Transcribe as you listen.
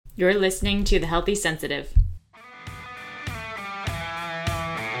You're listening to The Healthy Sensitive.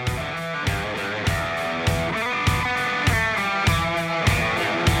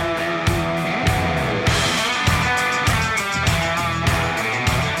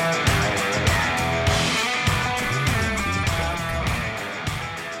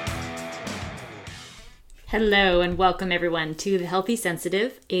 Hello and welcome everyone to The Healthy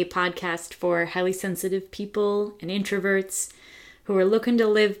Sensitive, a podcast for highly sensitive people and introverts who are looking to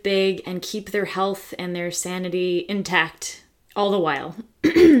live big and keep their health and their sanity intact all the while.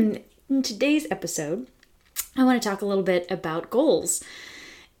 In today's episode, I want to talk a little bit about goals.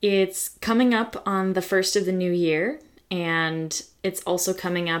 It's coming up on the first of the new year, and it's also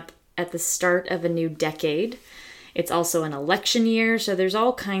coming up at the start of a new decade. It's also an election year, so there's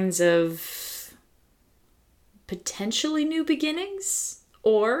all kinds of potentially new beginnings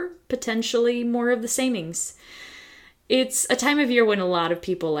or potentially more of the samings. It's a time of year when a lot of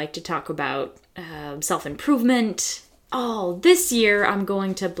people like to talk about self-improvement. Oh, this year I'm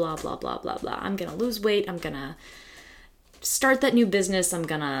going to blah, blah, blah, blah, blah. I'm going to lose weight. I'm going to start that new business. I'm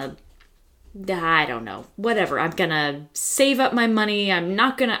going to, I don't know, whatever. I'm going to save up my money. I'm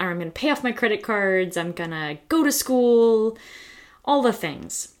going to pay off my credit cards. I'm going to go to school. All the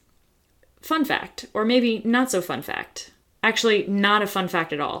things. Fun fact, or maybe not so fun fact. Actually, not a fun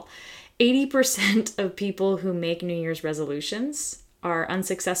fact at all. 80% of people who make New Year's resolutions are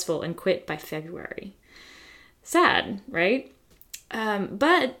unsuccessful and quit by February. Sad, right?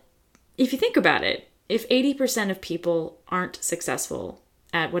 But if you think about it, if 80% of people aren't successful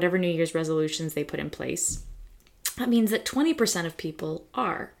at whatever New Year's resolutions they put in place, that means that 20% of people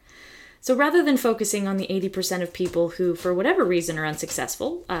are. So rather than focusing on the 80% of people who, for whatever reason, are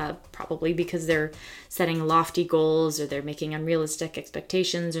unsuccessful, probably because they're setting lofty goals or they're making unrealistic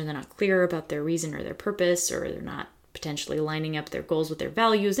expectations or they're not clear about their reason or their purpose or they're not potentially lining up their goals with their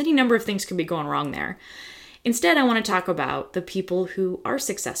values, any number of things could be going wrong there. Instead, I want to talk about the people who are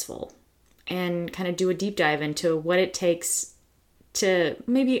successful and kind of do a deep dive into what it takes to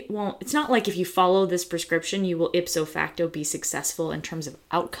it's not like if you follow this prescription, you will ipso facto be successful in terms of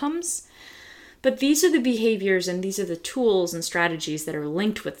outcomes. But these are the behaviors and these are the tools and strategies that are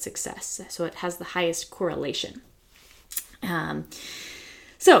linked with success. So it has the highest correlation.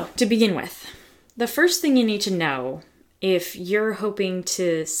 So to begin with, the first thing you need to know if you're hoping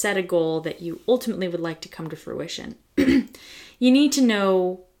to set a goal that you ultimately would like to come to fruition, you need to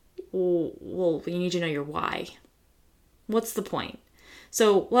know, you need to know your why. What's the point?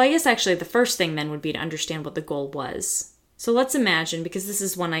 So, I guess actually the first thing then would be to understand what the goal was. So let's imagine, because this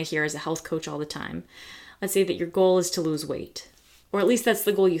is one I hear as a health coach all the time, let's say that your goal is to lose weight. Or at least that's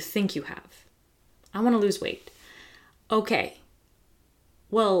the goal you think you have. I want to lose weight. Okay.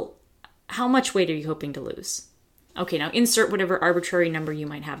 Well, how much weight are you hoping to lose? Okay, now insert whatever arbitrary number you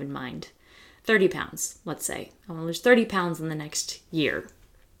might have in mind. 30 pounds, let's say. I want to lose 30 pounds in the next year.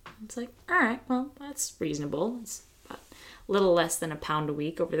 It's like, all right, well, that's reasonable. It's about a little less than a pound a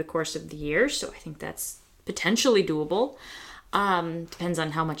week over the course of the year, so I think that's potentially doable. Depends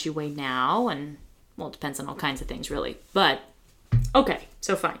on how much you weigh now, and, well, it depends on all kinds of things, really. But, okay,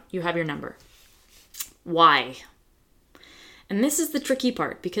 so fine, you have your number. Why? And this is the tricky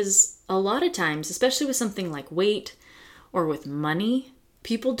part, because a lot of times, especially with something like weight or with money,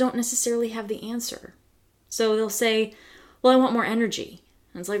 people don't necessarily have the answer. So they'll say, well, I want more energy.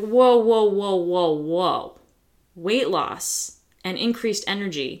 And it's like, whoa, whoa, whoa, whoa, whoa. Weight loss and increased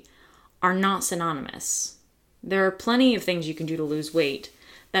energy are not synonymous. There are plenty of things you can do to lose weight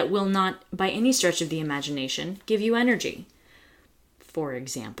that will not, by any stretch of the imagination, give you energy. For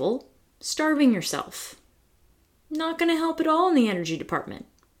example, starving yourself. Not going to help at all in the energy department.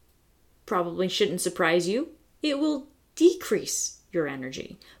 Probably shouldn't surprise you. It will decrease your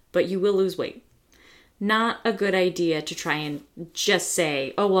energy, but you will lose weight. Not a good idea to try and just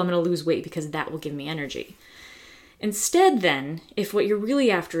say, oh, well, I'm going to lose weight because that will give me energy. Instead, then, if what you're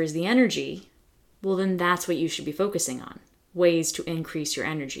really after is the energy, well, then that's what you should be focusing on. Ways to increase your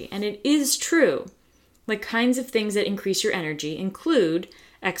energy. And it is true. The kinds of things that increase your energy include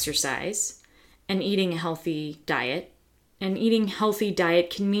exercise and eating a healthy diet. And eating healthy diet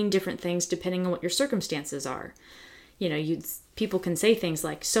can mean different things depending on what your circumstances are. You know, people can say things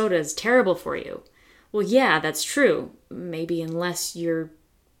like, soda is terrible for you. Well, yeah, that's true. Maybe unless you're,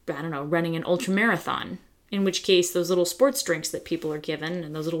 running an ultra marathon. In which case, those little sports drinks that people are given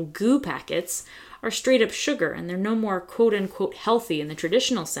and those little goo packets are straight up sugar, and they're no more quote-unquote healthy in the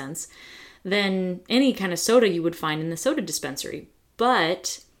traditional sense than any kind of soda you would find in the soda dispensary.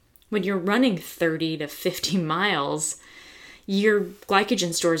 But when you're running 30 to 50 miles, your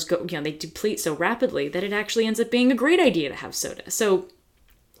glycogen stores they deplete so rapidly that it actually ends up being a great idea to have soda. So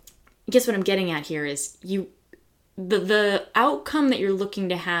guess what I'm getting at here is the outcome that you're looking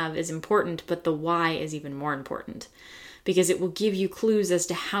to have is important, but the why is even more important, because it will give you clues as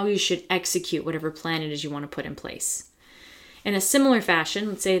to how you should execute whatever plan it is you want to put in place. In a similar fashion,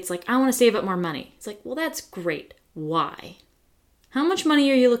 let's say it's like, I want to save up more money. It's like, well, that's great. Why? How much money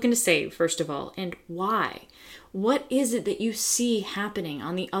are you looking to save, first of all, and why? What is it that you see happening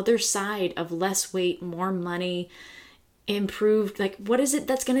on the other side of less weight, more money, improved? Like, what is it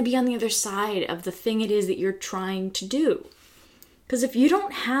that's going to be on the other side of the thing it is that you're trying to do? Because if you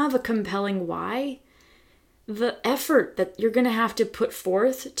don't have a compelling why, the effort that you're going to have to put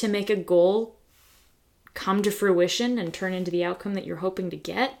forth to make a goal come to fruition and turn into the outcome that you're hoping to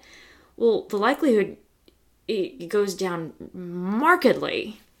get, well, the likelihood it goes down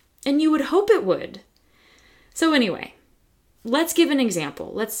markedly, and you would hope it would. So anyway, let's give an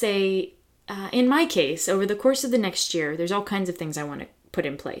example. Let's say, in my case, over the course of the next year, there's all kinds of things I want to put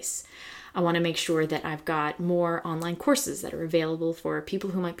in place. I want to make sure that I've got more online courses that are available for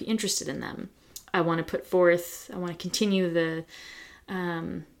people who might be interested in them. I want to continue the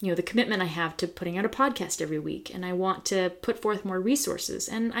commitment I have to putting out a podcast every week, and I want to put forth more resources,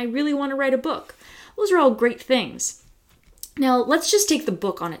 and I really want to write a book. Those are all great things. Now, let's just take the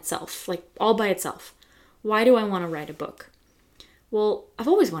book on itself, like all by itself. Why do I want to write a book? Well, I've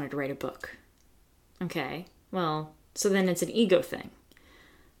always wanted to write a book. Okay, well, so then it's an ego thing.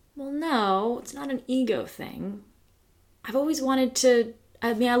 Well, no, it's not an ego thing. I've always wanted to,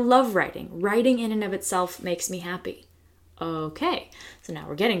 I love writing. Writing in and of itself makes me happy. Okay, so now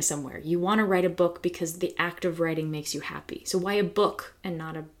we're getting somewhere. You want to write a book because the act of writing makes you happy. So why a book and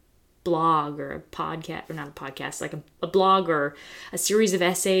not a blog or a podcast, or not a podcast, like a blog or a series of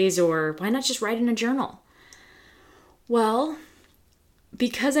essays, or why not just write in a journal? Well,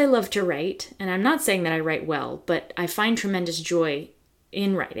 because I love to write, and I'm not saying that I write well, but I find tremendous joy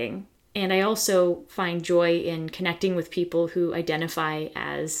in writing. And I also find joy in connecting with people who identify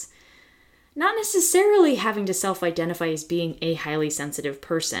as not necessarily having to self-identify as being a highly sensitive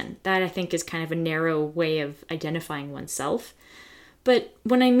person. That, I think, is kind of a narrow way of identifying oneself. But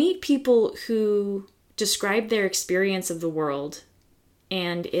when I meet people who describe their experience of the world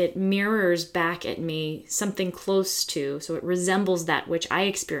and it mirrors back at me something close to, so it resembles that which I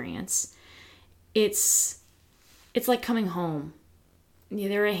experience, it's like coming home.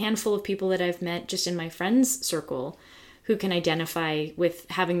 There are a handful of people that I've met just in my friends circle who can identify with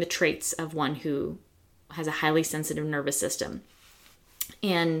having the traits of one who has a highly sensitive nervous system.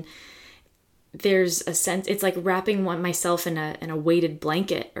 And there's a sense, it's like wrapping myself in a weighted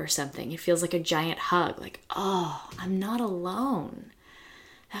blanket or something. It feels like a giant hug, like, oh, I'm not alone.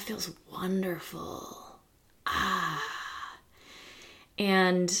 That feels wonderful.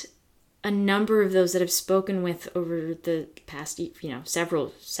 And a number of those that I've spoken with over the past,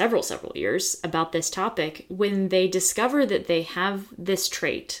 several years about this topic, when they discover that they have this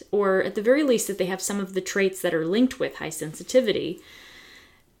trait, or at the very least that they have some of the traits that are linked with high sensitivity,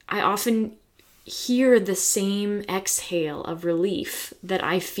 I often hear the same exhale of relief that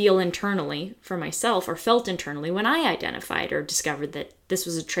I feel internally for myself, or felt internally when I identified or discovered that this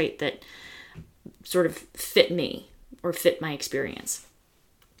was a trait that sort of fit me or fit my experience.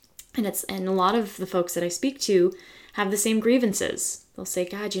 And a lot of the folks that I speak to have the same grievances. They'll say,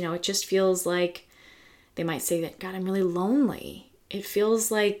 God, it just feels like, they might say that, God, I'm really lonely. It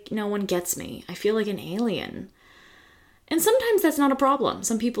feels like no one gets me. I feel like an alien. And sometimes that's not a problem.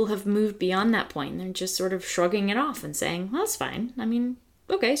 Some people have moved beyond that point. They're just sort of shrugging it off and saying, well, that's fine.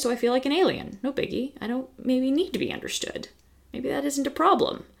 Okay, so I feel like an alien. No biggie. I don't maybe need to be understood. Maybe that isn't a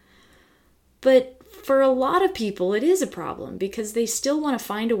problem. But for a lot of people, it is a problem, because they still want to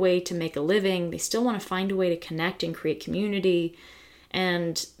find a way to make a living. They still want to find a way to connect and create community.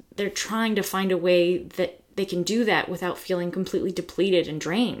 And they're trying to find a way that they can do that without feeling completely depleted and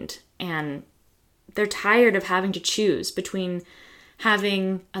drained. And they're tired of having to choose between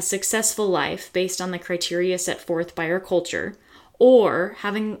having a successful life based on the criteria set forth by our culture, or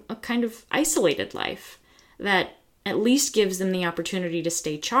having a kind of isolated life that at least gives them the opportunity to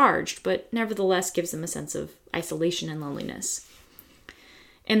stay charged, but nevertheless gives them a sense of isolation and loneliness.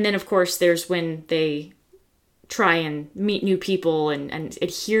 And then, of course, there's when they try and meet new people and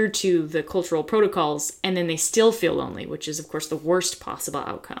adhere to the cultural protocols, and then they still feel lonely, which is, of course, the worst possible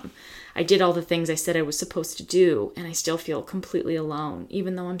outcome. I did all the things I said I was supposed to do, and I still feel completely alone,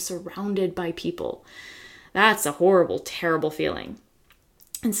 even though I'm surrounded by people. That's a horrible, terrible feeling.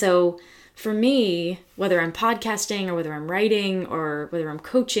 And so for me, whether I'm podcasting or whether I'm writing or whether I'm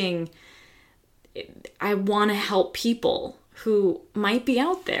coaching, I want to help people who might be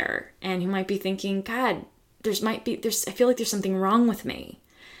out there and who might be thinking, God, I feel like there's something wrong with me.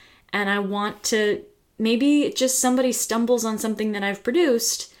 And I want to, maybe just somebody stumbles on something that I've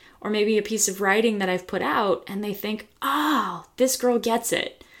produced, or maybe a piece of writing that I've put out, and they think, oh, this girl gets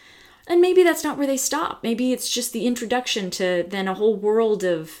it. And maybe that's not where they stop. Maybe it's just the introduction to then a whole world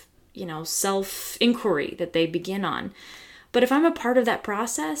of, self-inquiry that they begin on. But if I'm a part of that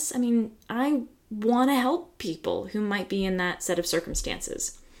process, I want to help people who might be in that set of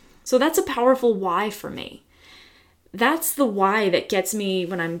circumstances. So that's a powerful why for me. That's the why that gets me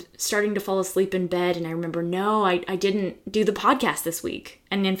when I'm starting to fall asleep in bed and I remember, no, I didn't do the podcast this week.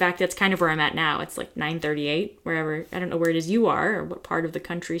 And in fact, that's kind of where I'm at now. It's like 9:38, wherever, I don't know where it is you are or what part of the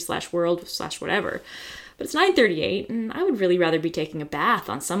country /world /whatever. But it's 9:38 and I would really rather be taking a bath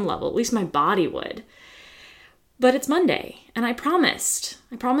on some level. At least my body would. But it's Monday, and I promised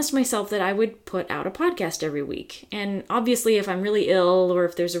myself that I would put out a podcast every week. And obviously, if I'm really ill or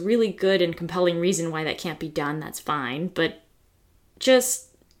if there's a really good and compelling reason why that can't be done, that's fine. But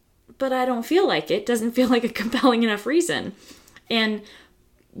I don't feel like it. Doesn't feel like a compelling enough reason. And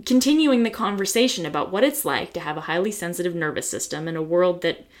continuing the conversation about what it's like to have a highly sensitive nervous system in a world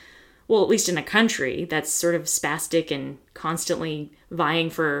that, well, at least in a country that's sort of spastic and constantly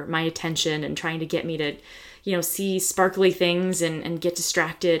vying for my attention and trying to get me to see sparkly things and get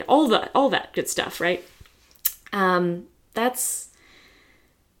distracted, all that good stuff, right? That's,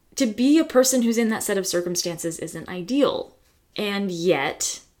 to be a person who's in that set of circumstances isn't ideal. And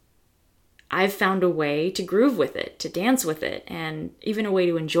yet, I've found a way to groove with it, to dance with it, and even a way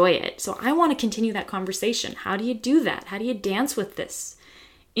to enjoy it. So I want to continue that conversation. How do you do that? How do you dance with this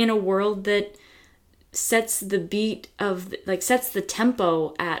in a world that sets the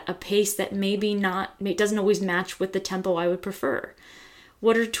tempo at a pace that doesn't always match with the tempo I would prefer?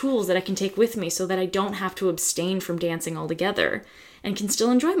 What are tools that I can take with me so that I don't have to abstain from dancing altogether and can still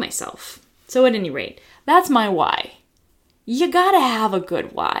enjoy myself? So at any rate, that's my why. You gotta have a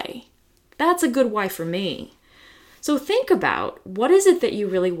good why. That's a good why for me. So think about, what is it that you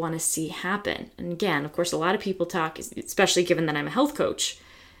really want to see happen? And again, of course, a lot of people talk, especially given that I'm a health coach,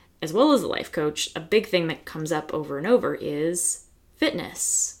 as well as a life coach, a big thing that comes up over and over is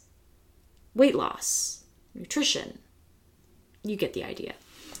fitness, weight loss, nutrition. You get the idea.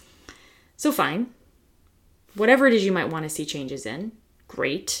 So fine. Whatever it is you might want to see changes in,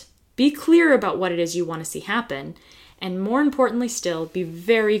 great. Be clear about what it is you want to see happen. And more importantly still, be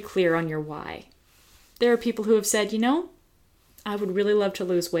very clear on your why. There are people who have said, I would really love to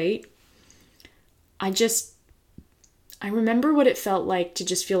lose weight. I remember what it felt like to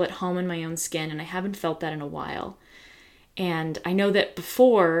just feel at home in my own skin, and I haven't felt that in a while. And I know that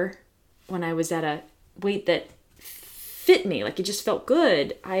before, when I was at a weight that fit me, like it just felt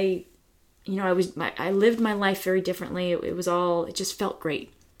good, I lived my life very differently. It just felt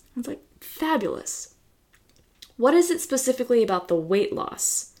great. I was like, fabulous. What is it specifically about the weight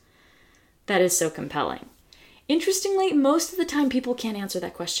loss that is so compelling? Interestingly, most of the time people can't answer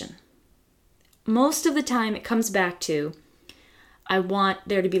that question. Most of the time it comes back to, I want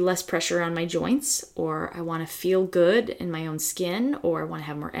there to be less pressure on my joints, or I want to feel good in my own skin, or I want to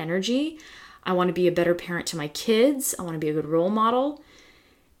have more energy. I want to be a better parent to my kids. I want to be a good role model.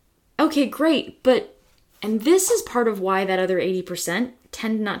 Okay, great. And this is part of why that other 80%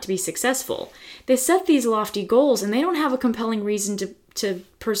 tend not to be successful. They set these lofty goals and they don't have a compelling reason to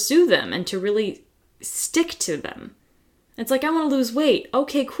pursue them and to really stick to them. It's like, I want to lose weight.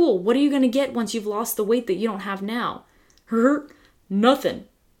 Okay, cool. What are you going to get once you've lost the weight that you don't have now? Nothing.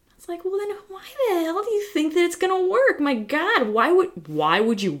 It's like, well, then why the hell do you think that it's going to work? My God, why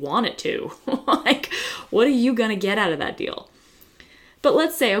would you want it to? Like, what are you going to get out of that deal? But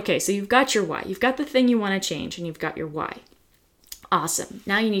let's say, okay, so you've got your why. You've got the thing you want to change and you've got your why. Awesome.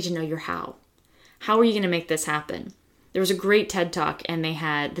 Now you need to know your how. How are you going to make this happen? There was a great TED Talk and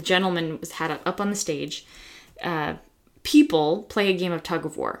the gentleman had up on the stage, people play a game of tug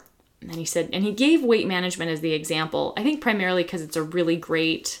of war. And he said, and he gave weight management as the example, I think primarily because it's a great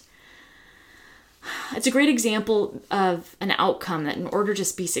example of an outcome that in order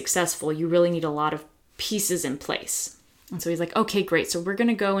to be successful, you really need a lot of pieces in place. And so he's like, okay, great. So we're going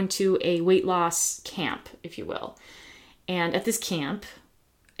to go into a weight loss camp, if you will. And at this camp,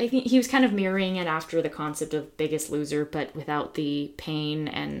 I think he was kind of mirroring it after the concept of Biggest Loser, but without the pain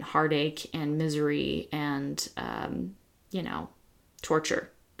and heartache and misery and, torture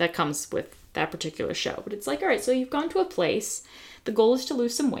that comes with that particular show. But it's like, all right, so you've gone to a place. The goal is to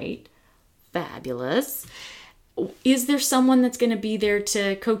lose some weight. Fabulous. Is there someone that's going to be there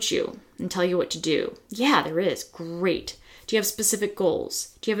to coach you and tell you what to do? Yeah, there is. Great. Do you have specific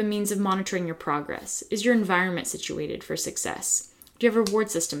goals? Do you have a means of monitoring your progress? Is your environment situated for success? Do you have reward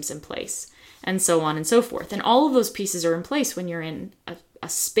systems in place? And so on and so forth. And all of those pieces are in place when you're in a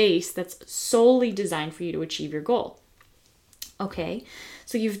space that's solely designed for you to achieve your goal. Okay,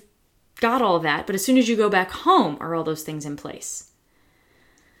 so you've got all of that, but as soon as you go back home, are all those things in place?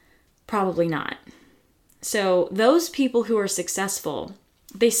 Probably not. So those people who are successful,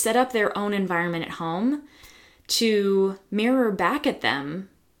 they set up their own environment at home to mirror back at them.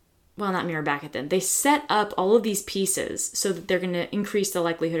 Well, not mirror back at them. They set up all of these pieces so that they're going to increase the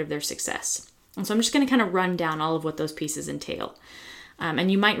likelihood of their success. And so I'm just going to kind of run down all of what those pieces entail.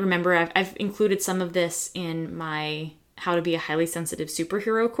 And you might remember I've included some of this in my How to Be a Highly Sensitive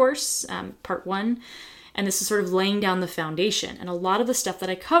Superhero course, part 1. And this is sort of laying down the foundation. And a lot of the stuff that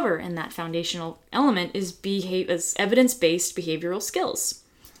I cover in that foundational element is evidence-based behavioral skills.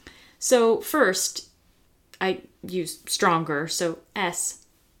 So first, I use stronger. So S,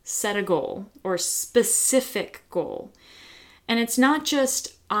 set a goal or specific goal. And it's not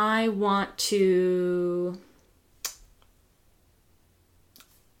just, I want to,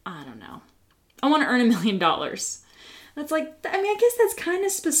 I want to earn $1 million. That's like, I guess that's kind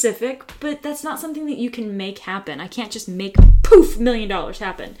of specific, but that's not something that you can make happen. I can't just make poof, $1 million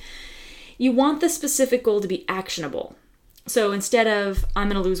happen. You want the specific goal to be actionable. So instead of I'm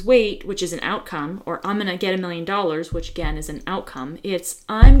going to lose weight, which is an outcome, or I'm going to get $1 million, which again is an outcome, it's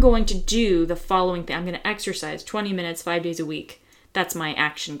I'm going to do the following thing. I'm going to exercise 20 minutes, 5 days a week. That's my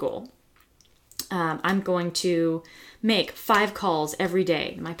action goal. I'm going to make 5 calls every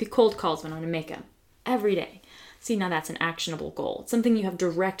day. It might be cold calls, but I'm going to make them every day. See, now that's an actionable goal. It's something you have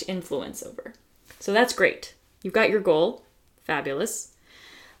direct influence over. So that's great. You've got your goal. Fabulous.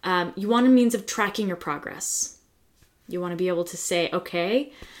 You want a means of tracking your progress. You want to be able to say,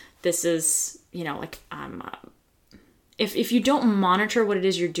 okay, this is, if you don't monitor what it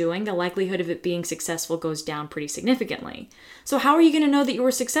is you're doing, the likelihood of it being successful goes down pretty significantly. So how are you going to know that you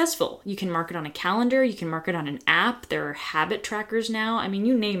were successful? You can mark it on a calendar. You can mark it on an app. There are habit trackers now.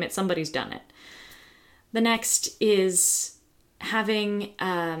 You name it, somebody's done it. The next is having,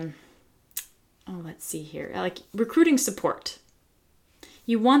 let's see here, like recruiting support.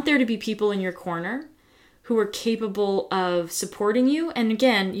 You want there to be people in your corner who are capable of supporting you. And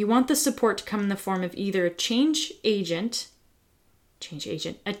again, you want the support to come in the form of either a change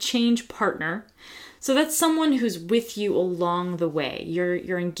partner. So that's someone who's with you along the way.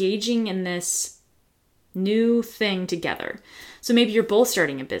 You're engaging in this new thing together. So maybe you're both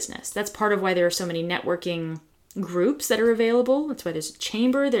starting a business. That's part of why there are so many networking groups that are available. That's why there's a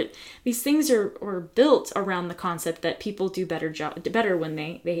chamber. These things are built around the concept that people do better when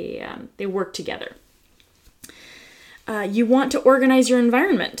they work together. You want to organize your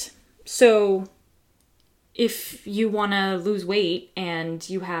environment. So if you want to lose weight and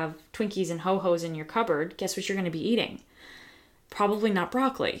you have Twinkies and Ho-Hos in your cupboard, guess what you're going to be eating? Probably not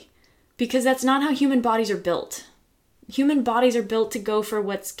broccoli, because that's not how human bodies are built. Human bodies are built to go for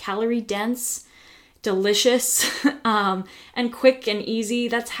what's calorie dense, delicious, and quick and easy.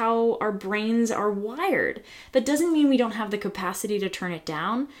 That's how our brains are wired. That doesn't mean we don't have the capacity to turn it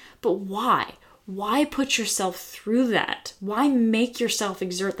down, but why? Why put yourself through that? Why make yourself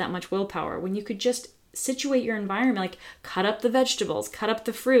exert that much willpower when you could just situate your environment, like cut up the vegetables, cut up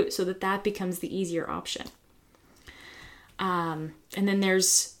the fruit so that becomes the easier option. And then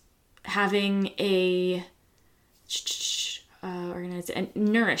there's having a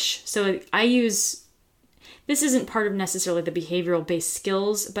nourish. So I use, this isn't part of necessarily the behavioral based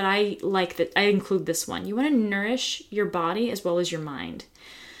skills, but I like that I include this one. You want to nourish your body as well as your mind.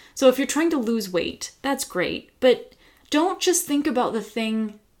 So if you're trying to lose weight, that's great, but don't just think about the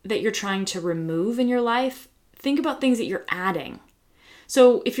thing that you're trying to remove in your life. Think about things that you're adding.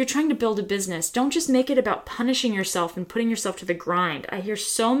 So if you're trying to build a business, don't just make it about punishing yourself and putting yourself to the grind. I hear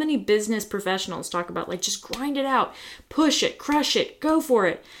so many business professionals talk about just grind it out, push it, crush it, go for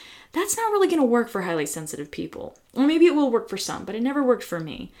it. That's not really going to work for highly sensitive people. Or maybe it will work for some, but it never worked for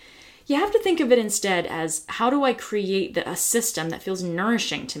me. You have to think of it instead as, how do I create a system that feels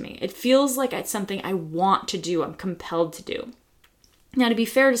nourishing to me? It feels like it's something I want to do, I'm compelled to do. Now, to be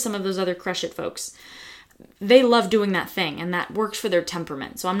fair to some of those other crush it folks, they love doing that thing and that works for their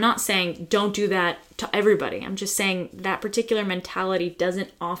temperament. So I'm not saying don't do that to everybody. I'm just saying that particular mentality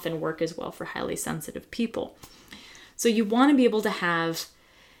doesn't often work as well for highly sensitive people. So you want to be able to have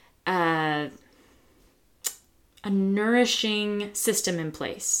a nourishing system in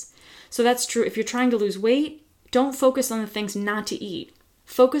place. So that's true. If you're trying to lose weight, don't focus on the things not to eat.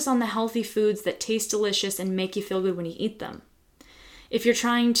 Focus on the healthy foods that taste delicious and make you feel good when you eat them. If you're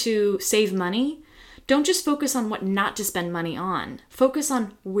trying to save money, don't just focus on what not to spend money on. Focus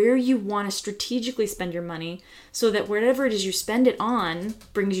on where you want to strategically spend your money so that whatever it is you spend it on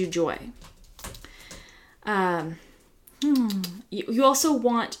brings you joy. You also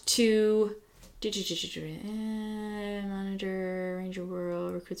want to monitor, arrange your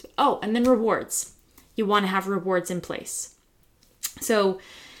world, recruits. Oh, and then rewards. You want to have rewards in place. So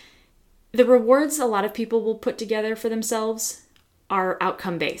the rewards a lot of people will put together for themselves are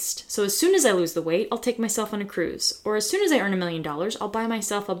outcome based. So as soon as I lose the weight, I'll take myself on a cruise. Or as soon as I earn $1 million, I'll buy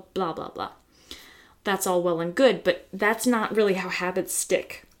myself a blah, blah, blah. That's all well and good, but that's not really how habits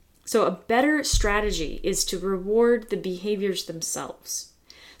stick. So a better strategy is to reward the behaviors themselves.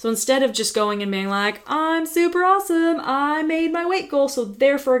 So instead of just going and being like, I'm super awesome, I made my weight goal, so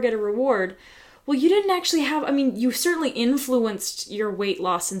therefore I get a reward. Well, you didn't actually you certainly influenced your weight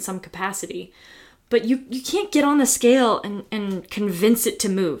loss in some capacity, but you can't get on the scale and convince it to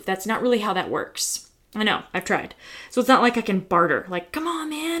move. That's not really how that works. I know, I've tried. So it's not like I can barter, like, come on,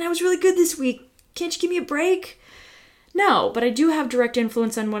 man, I was really good this week. Can't you give me a break? No, but I do have direct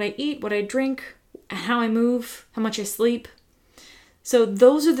influence on what I eat, what I drink, how I move, how much I sleep. So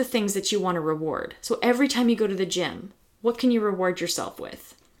those are the things that you want to reward. So every time you go to the gym, what can you reward yourself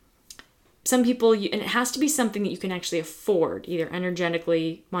with? Some people, and it has to be something that you can actually afford, either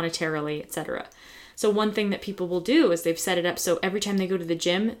energetically, monetarily, etc. So one thing that people will do is they've set it up so every time they go to the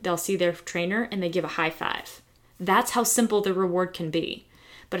gym, they'll see their trainer and they give a high five. That's how simple the reward can be.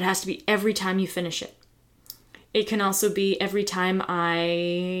 But it has to be every time you finish it. It can also be every time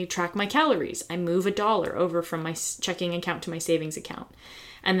I track my calories. I move $1 over from my checking account to my savings account.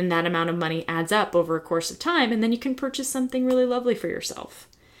 And then that amount of money adds up over a course of time, and then you can purchase something really lovely for yourself.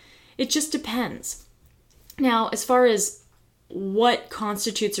 It just depends. Now, as far as what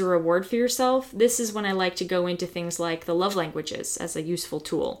constitutes a reward for yourself, this is when I like to go into things like the love languages as a useful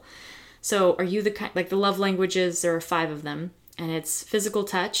tool. So are you the kind, like the love languages, there are 5 of them, and it's physical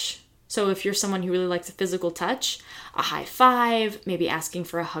touch. So if you're someone who really likes a physical touch, a high five, maybe asking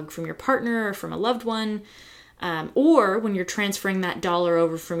for a hug from your partner or from a loved one, or when you're transferring that dollar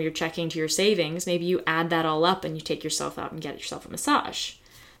over from your checking to your savings, maybe you add that all up and you take yourself out and get yourself a massage.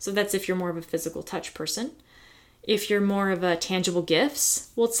 So that's if you're more of a physical touch person. If you're more of a tangible gifts,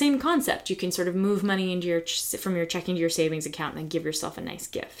 well, same concept. You can sort of move money into from your checking to your savings account and then give yourself a nice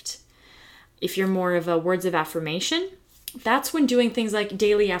gift. If you're more of a words of affirmation, that's when doing things like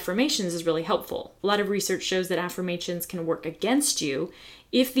daily affirmations is really helpful. A lot of research shows that affirmations can work against you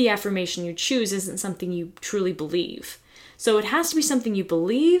if the affirmation you choose isn't something you truly believe. So it has to be something you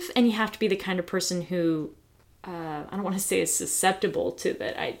believe, and you have to be the kind of person who, I don't want to say is susceptible to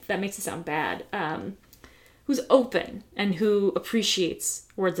that. That makes it sound bad. Who's open and who appreciates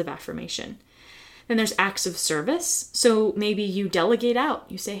words of affirmation. Then there's acts of service. So maybe you delegate out.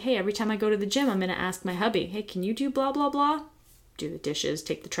 You say, hey, every time I go to the gym, I'm going to ask my hubby, hey, can you do blah, blah, blah? Do the dishes,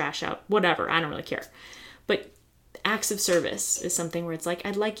 take the trash out, whatever. I don't really care. But acts of service is something where it's like,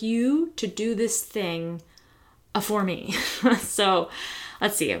 I'd like you to do this thing for me. So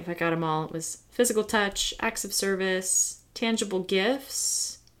let's see if I got them all. It was physical touch, acts of service, tangible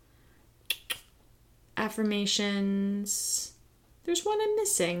gifts, affirmations. There's one I'm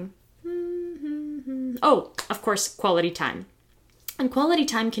missing. Oh, of course, quality time. And quality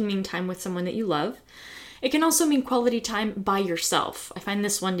time can mean time with someone that you love. It can also mean quality time by yourself. I find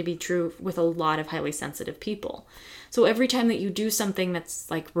this one to be true with a lot of highly sensitive people. So every time that you do something that's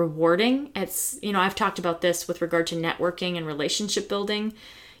like rewarding, it's, I've talked about this with regard to networking and relationship building.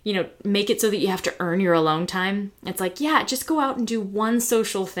 Make it so that you have to earn your alone time. It's like, yeah, just go out and do one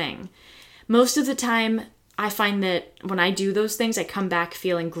social thing. Most of the time, I find that when I do those things, I come back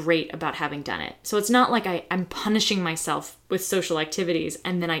feeling great about having done it. So it's not like I'm punishing myself with social activities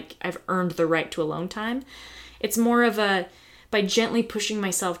and then I've earned the right to alone time. It's more of by gently pushing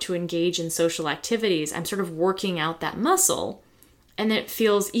myself to engage in social activities, I'm sort of working out that muscle, and it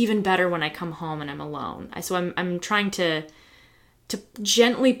feels even better when I come home and I'm alone. So I'm trying to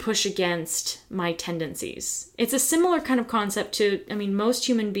gently push against my tendencies. It's a similar kind of concept to, most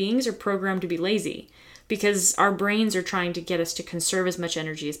human beings are programmed to be lazy, because our brains are trying to get us to conserve as much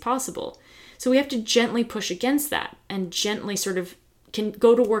energy as possible. So we have to gently push against that and gently sort of can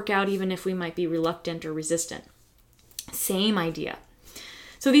go to work out even if we might be reluctant or resistant. Same idea.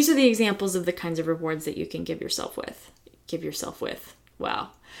 So these are the examples of the kinds of rewards that you can give yourself with.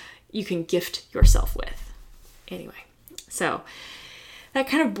 Wow. You can gift yourself with. Anyway, so that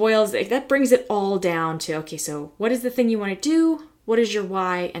kind of that brings it all down to, okay, so what is the thing you want to do? What is your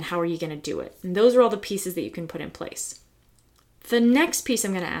why, and how are you going to do it? And those are all the pieces that you can put in place. The next piece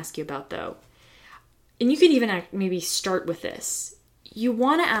I'm going to ask you about, though, and you can even maybe start with this. You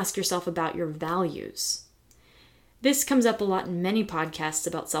want to ask yourself about your values. This comes up a lot in many podcasts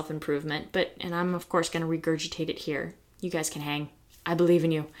about self-improvement, and I'm, of course, going to regurgitate it here. You guys can hang. I believe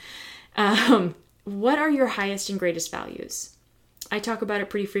in you. what are your highest and greatest values? I talk about it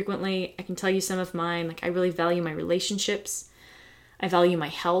pretty frequently. I can tell you some of mine. Like, I really value my relationships. I value my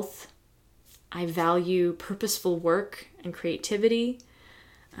health. I value purposeful work and creativity.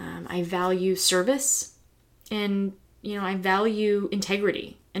 I value service. And, I value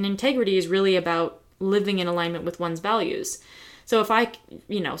integrity. And integrity is really about living in alignment with one's values. So if I,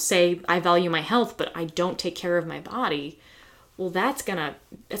 say I value my health, but I don't take care of my body, well, that's gonna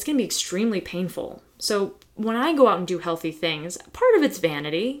be extremely painful. So when I go out and do healthy things, part of it's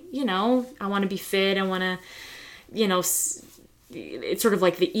vanity. I want to be fit. I want to, it's sort of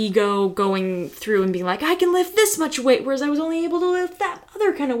like the ego going through and being like, I can lift this much weight, whereas I was only able to lift that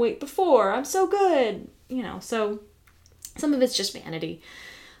other kind of weight before. I'm so good. So some of it's just vanity.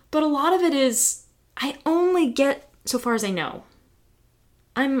 But a lot of it is, I only get so far as I know.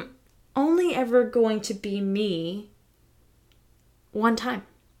 I'm only ever going to be me one time.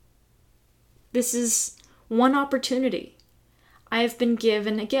 This is one opportunity. I have been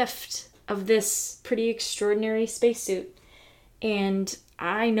given a gift of this pretty extraordinary spacesuit. And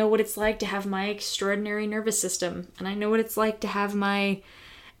I know what it's like to have my extraordinary nervous system. And I know what it's like to have my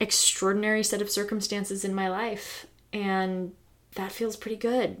extraordinary set of circumstances in my life. And that feels pretty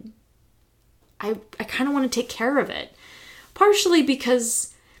good. I kind of want to take care of it. Partially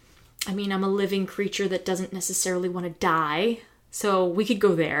because, I'm a living creature that doesn't necessarily want to die. So we could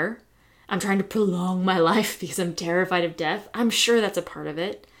go there. I'm trying to prolong my life because I'm terrified of death. I'm sure that's a part of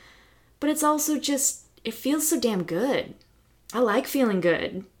it. But it's also just, it feels so damn good. I like feeling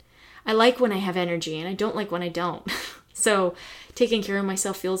good. I like when I have energy, and I don't like when I don't. So taking care of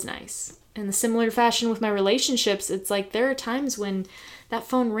myself feels nice. In the similar fashion with my relationships, it's like there are times when that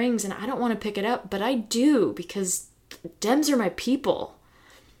phone rings and I don't want to pick it up, but I do because Dems are my people.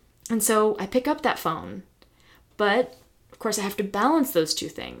 And so I pick up that phone. But, of course, I have to balance those two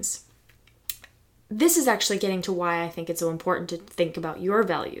things. This is actually getting to why I think it's so important to think about your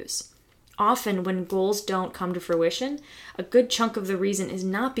values. Often when goals don't come to fruition, a good chunk of the reason is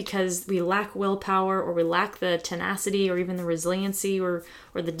not because we lack willpower or we lack the tenacity or even the resiliency or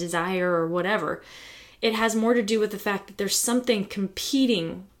the desire or whatever. It has more to do with the fact that there's something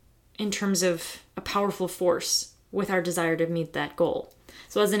competing in terms of a powerful force with our desire to meet that goal.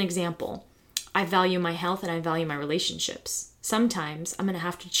 So as an example, I value my health and I value my relationships. Sometimes I'm going to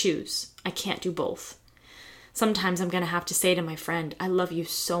have to choose. I can't do both. Sometimes I'm going to have to say to my friend, I love you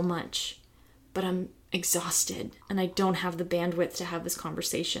so much, but I'm exhausted and I don't have the bandwidth to have this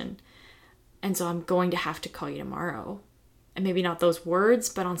conversation. And so I'm going to have to call you tomorrow. And maybe not those words,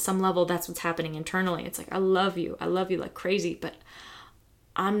 but on some level, that's what's happening internally. It's like, I love you like crazy, but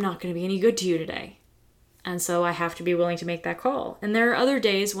I'm not going to be any good to you today. And so I have to be willing to make that call. And there are other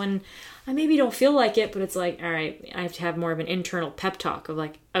days when I maybe don't feel like it, but it's like, all right, I have to have more of an internal pep talk of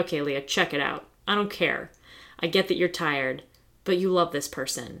like, okay, Leah, check it out. I don't care. I get that you're tired, but you love this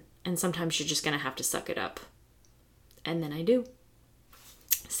person. And sometimes you're just going to have to suck it up. And then I do.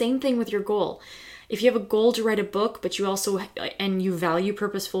 Same thing with your goal. If you have a goal to write a book, but you value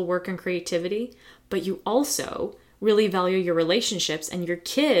purposeful work and creativity, but you also really value your relationships and your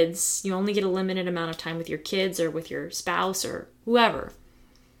kids, you only get a limited amount of time with your kids or with your spouse or whoever.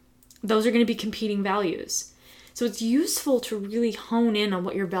 Those are going to be competing values. So it's useful to really hone in on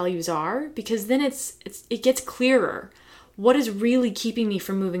what your values are, because then it gets clearer. What is really keeping me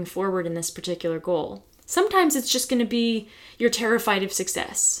from moving forward in this particular goal? Sometimes it's just going to be you're terrified of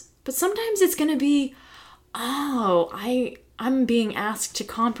success. But sometimes it's going to be, I'm being asked to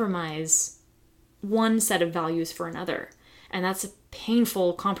compromise one set of values for another. And that's a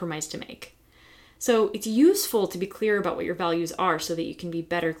painful compromise to make. So it's useful to be clear about what your values are so that you can be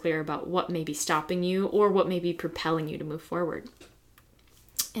better clear about what may be stopping you or what may be propelling you to move forward.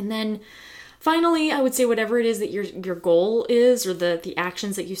 And then finally, I would say whatever it is that your goal is or the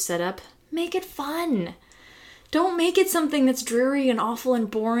actions that you set up, make it fun. Don't make it something that's dreary and awful and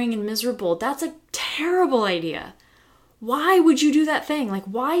boring and miserable. That's a terrible idea. Why would you do that thing? Like,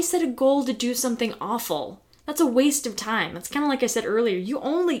 why set a goal to do something awful? That's a waste of time. That's kind of like I said earlier.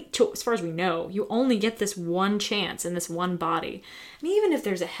 As far as we know, you only get this one chance in this one body. And even if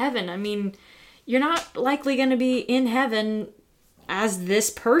there's a heaven, you're not likely going to be in heaven as this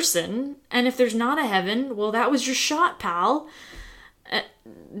person. And if there's not a heaven, well, that was your shot, pal.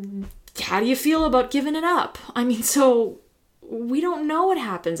 How do you feel about giving it up? So we don't know what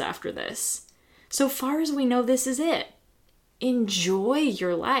happens after this. So far as we know, this is it. Enjoy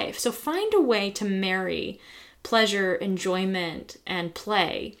your life. So find a way to marry pleasure, enjoyment, and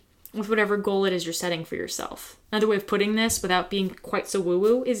play with whatever goal it is you're setting for yourself. Another way of putting this, without being quite so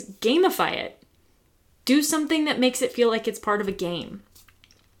woo-woo, is gamify it. Do something that makes it feel like it's part of a game.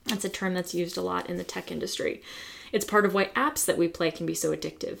 That's a term that's used a lot in the tech industry. It's part of why apps that we play can be so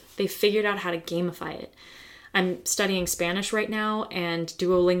addictive. They figured out how to gamify it. I'm studying Spanish right now, and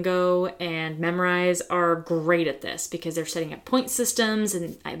Duolingo and Memrise are great at this because they're setting up point systems,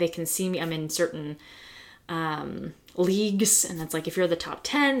 and they can see me. I'm in certain leagues, and it's like if you're the top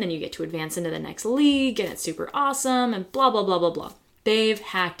 10, then you get to advance into the next league, and it's super awesome, and blah, blah, blah, blah, blah. They've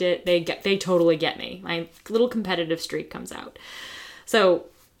hacked it. They totally get me. My little competitive streak comes out. So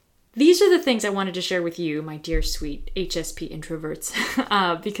these are the things I wanted to share with you, my dear sweet HSP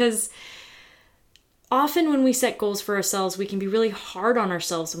introverts, because often when we set goals for ourselves, we can be really hard on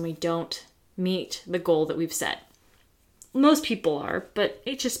ourselves when we don't meet the goal that we've set. Most people are, but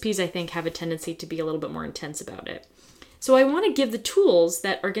HSPs, I think, have a tendency to be a little bit more intense about it. So I want to give the tools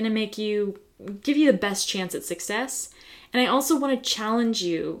that are going to give you the best chance at success. And I also want to challenge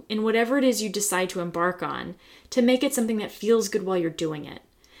you in whatever it is you decide to embark on to make it something that feels good while you're doing it.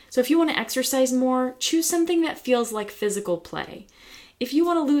 So if you want to exercise more, choose something that feels like physical play. If you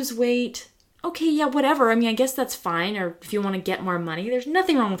want to lose weight, okay, yeah, whatever. I mean, I guess that's fine. Or if you want to get more money, there's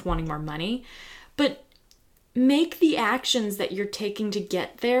nothing wrong with wanting more money. But make the actions that you're taking to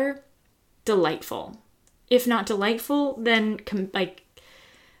get there delightful. If not delightful, then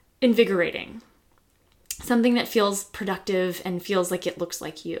invigorating. Something that feels productive and feels like it looks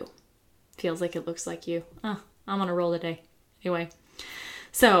like you. Feels like it looks like you. I'm on a roll today. Anyway,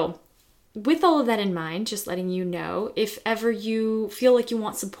 so with all of that in mind, just letting you know, if ever you feel like you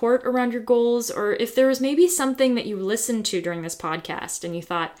want support around your goals, or if there was maybe something that you listened to during this podcast and you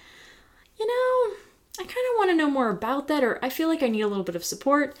thought, I kind of want to know more about that, or I feel like I need a little bit of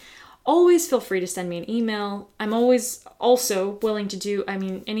support, always feel free to send me an email. I'm always also willing to do,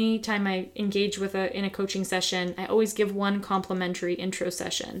 anytime I engage in a coaching session, I always give one complimentary intro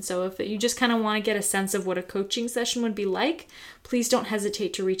session. So if you just kind of want to get a sense of what a coaching session would be like, please don't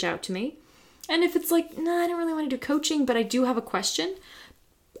hesitate to reach out to me. And if it's like, I don't really want to do coaching, but I do have a question,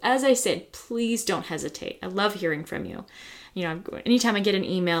 as I said, please don't hesitate. I love hearing from you. Anytime I get an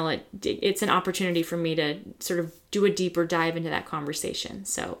email, it's an opportunity for me to sort of do a deeper dive into that conversation.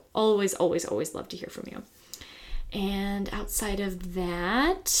 So always, always, always love to hear from you. And outside of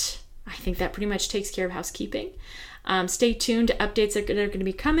that, I think that pretty much takes care of housekeeping. Stay tuned to updates that are going to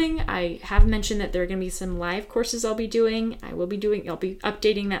be coming. I have mentioned that there are going to be some live courses I'll be doing. I'll be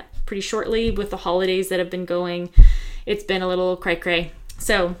updating that pretty shortly with the holidays that have been going. It's been a little cray-cray.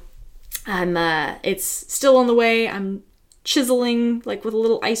 So it's still on the way. I'm chiseling with a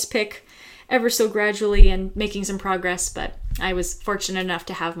little ice pick ever so gradually and making some progress, but I was fortunate enough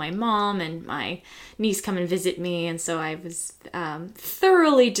to have my mom and my niece come and visit me, and so I was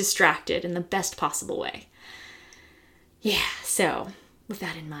thoroughly distracted in the best possible way. Yeah, so with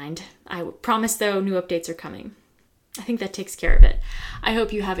that in mind, I promise though new updates are coming. I think that takes care of it. I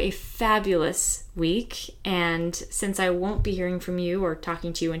hope you have a fabulous week, and since I won't be hearing from you or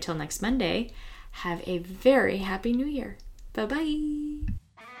talking to you until next Monday, have a very happy new year. Bye-bye.